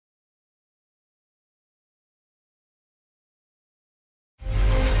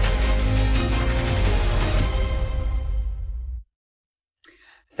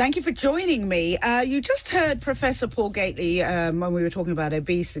Thank you for joining me. You just heard Professor Paul Gately when we were talking about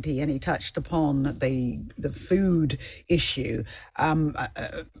obesity, and he touched upon the food issue. An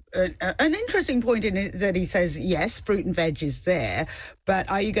interesting point in it that he says, yes, fruit and veg is there, but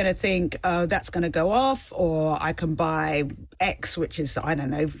are you going to think that's going to go off, or I can buy X, which is, I don't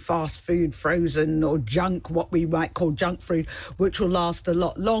know, fast food, frozen or junk, what we might call junk food, which will last a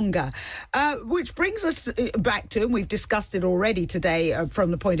lot longer. Which brings us back to, and we've discussed it already today from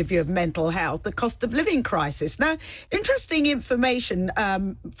the point of view of mental health, the cost of living crisis. Now, interesting information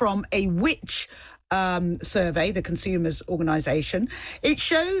from a Which survey, the Consumers Organisation.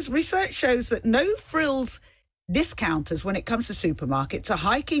 Research shows that no frills discounters, when it comes to supermarkets, are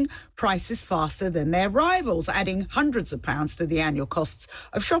hiking prices faster than their rivals, adding hundreds of pounds to the annual costs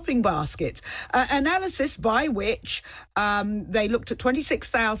of shopping baskets. Analysis by Which, they looked at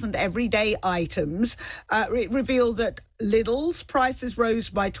 26,000 everyday items. It revealed that Lidl's prices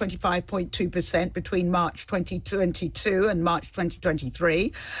rose by 25.2% between March 2022 and March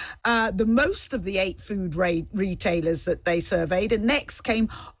 2023. The most of the 8 food retailers that they surveyed. And next came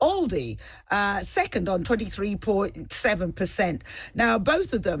Aldi, second on 23.7%. Now,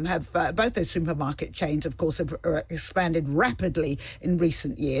 both of them have, both those supermarket chains, of course, have expanded rapidly in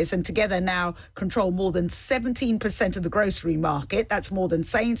recent years, and together now control more than 17% of the grocery market. That's more than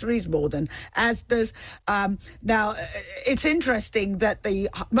Sainsbury's, more than Asda's. Now, it's interesting that the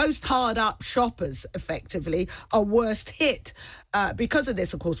most hard-up shoppers, effectively, are worst hit. Because of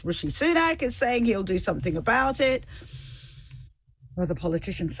this, of course, Rishi Sunak is saying he'll do something about it. Well, the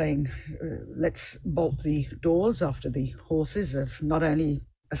politicians saying, let's bolt the doors after the horses have not only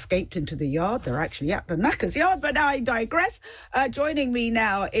escaped into the yard, they're actually at the knacker's yard, but I digress. Joining me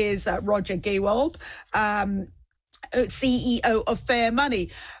now is Roger Gewolb, CEO of Fair Money.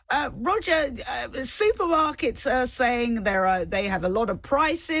 Roger, supermarkets are saying they have a lot of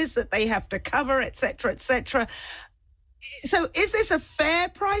prices that they have to cover, etc., etc. So is this a fair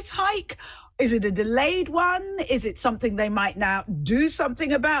price hike? Is it a delayed one? Is it something they might now do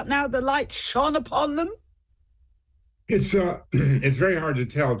something about now the light shone upon them? It's very hard to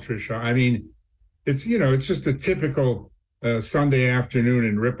tell, Trisha. I mean, it's just a typical Sunday afternoon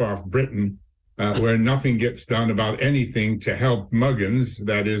in rip-off Britain, where nothing gets done about anything to help Muggins,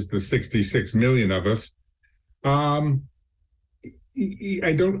 that is the 66 million of us.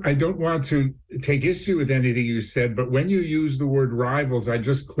 I don't want to take issue with anything you said, but when you use the word rivals, I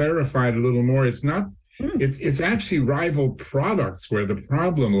just clarified a little more. It's not, it's actually rival products where the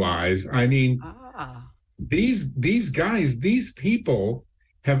problem lies. I mean, these guys, these people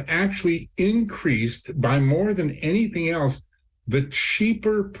have actually increased by more than anything else the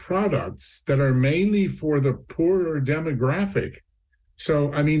cheaper products that are mainly for the poorer demographic.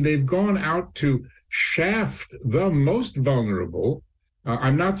 So, I mean, they've gone out to shaft the most vulnerable.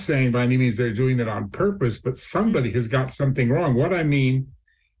 I'm not saying by any means they're doing it on purpose, but somebody has got something wrong. What I mean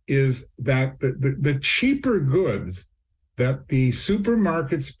is that the cheaper goods that the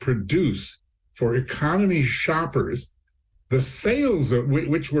supermarkets produce for economy shoppers, the sales of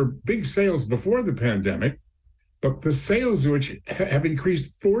which were big sales before the pandemic, but the sales which have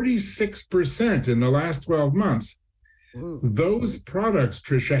increased 46% in the last 12 months, those products,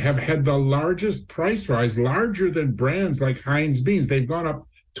 Trisha, have had the largest price rise, larger than brands like Heinz beans. They've gone up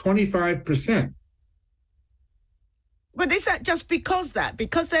 25%. But is that just because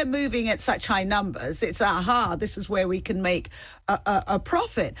they're moving at such high numbers, it's, this is where we can make a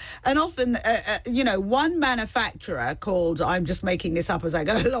profit. And often, one manufacturer called, I'm just making this up as I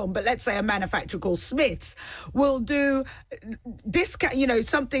go along, but let's say a manufacturer called Smith's will do discount,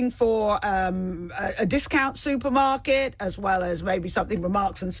 something for a discount supermarket, as well as maybe something for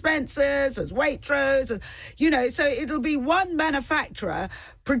Marks and Spencer's, as Waitrose, so it'll be one manufacturer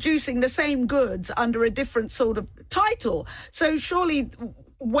producing the same goods under a different sort of title. So surely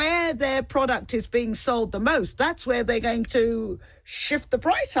where their product is being sold the most, that's where they're going to shift the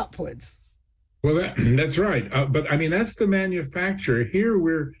price upwards. Well, that's right. But I mean, that's the manufacturer. Here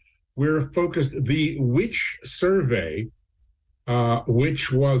we're focused. The Which survey,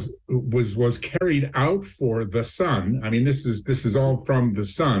 which was carried out for The Sun. I mean, this is all from The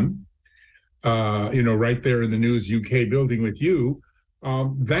Sun, right there in the News UK building with you.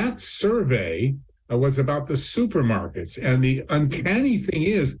 That survey was about the supermarkets. And the uncanny thing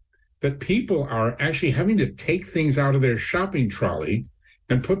is that people are actually having to take things out of their shopping trolley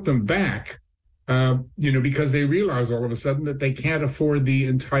and put them back, because they realize all of a sudden that they can't afford the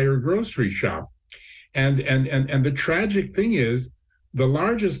entire grocery shop. And the tragic thing is, the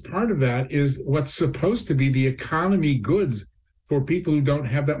largest part of that is what's supposed to be the economy goods for people who don't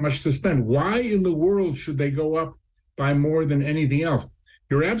have that much to spend. Why in the world should they go up by more than anything else?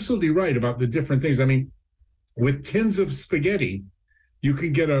 you're absolutely right about the different things. I mean, with tins of spaghetti, you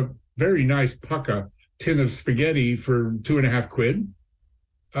can get a very nice pucka tin of spaghetti for £2.50.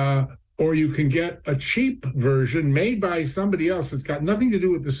 Or you can get a cheap version made by somebody else that's got nothing to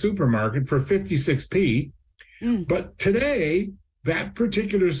do with the supermarket for 56p. But today, that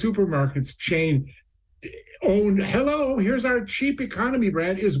particular supermarket's chain owned, hello, here's our cheap economy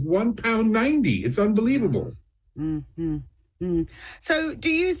brand, is £1.90. It's unbelievable. So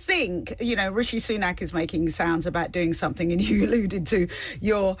do you think, Rishi Sunak is making sounds about doing something, and you alluded to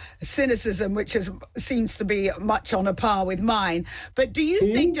your cynicism, which seems to be much on a par with mine. But do you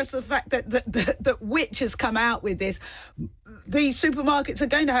think just the fact that Which has come out with this, the supermarkets are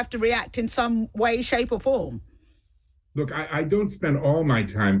going to have to react in some way, shape or form? Look, I don't spend all my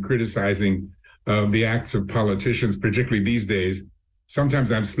time criticizing the acts of politicians, particularly these days.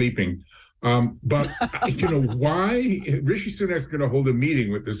 Sometimes I'm sleeping. But, why Rishi Sunak's going to hold a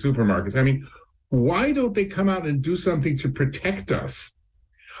meeting with the supermarkets? I mean, why don't they come out and do something to protect us?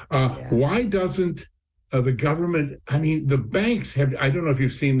 Why doesn't the government, I mean, the banks have, I don't know if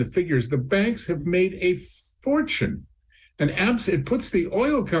you've seen the figures, the banks have made a fortune. And it puts the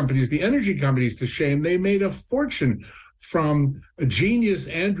oil companies, the energy companies to shame. They made a fortune from genius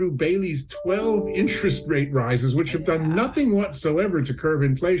Andrew Bailey's 12 interest rate rises, which have done nothing whatsoever to curb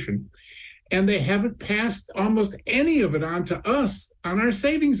inflation. And they haven't passed almost any of it on to us on our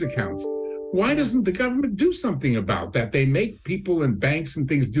savings accounts. Why doesn't the government do something about that? They make people and banks and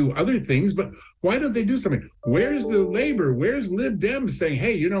things do other things, but why don't they do something? Where's the labor? Where's Lib Dems saying,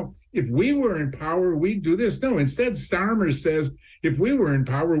 hey, if we were in power, we'd do this? No, instead, Starmer says, if we were in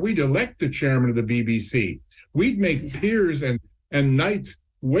power, we'd elect the chairman of the BBC. We'd make peers and knights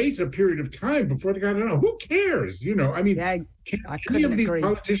wait a period of time before they got it on. Who cares? I mean, can any of these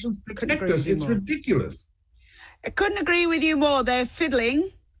politicians protect us? It's ridiculous. I couldn't agree with you more. They're fiddling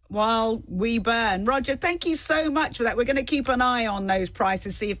while we burn. Roger, thank you so much for that. We're going to keep an eye on those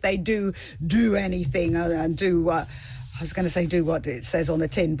prices, see if they do anything and do what it says on the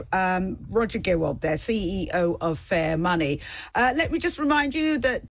tin. Roger Gilwald there, CEO of Fair Money. Let me just remind you that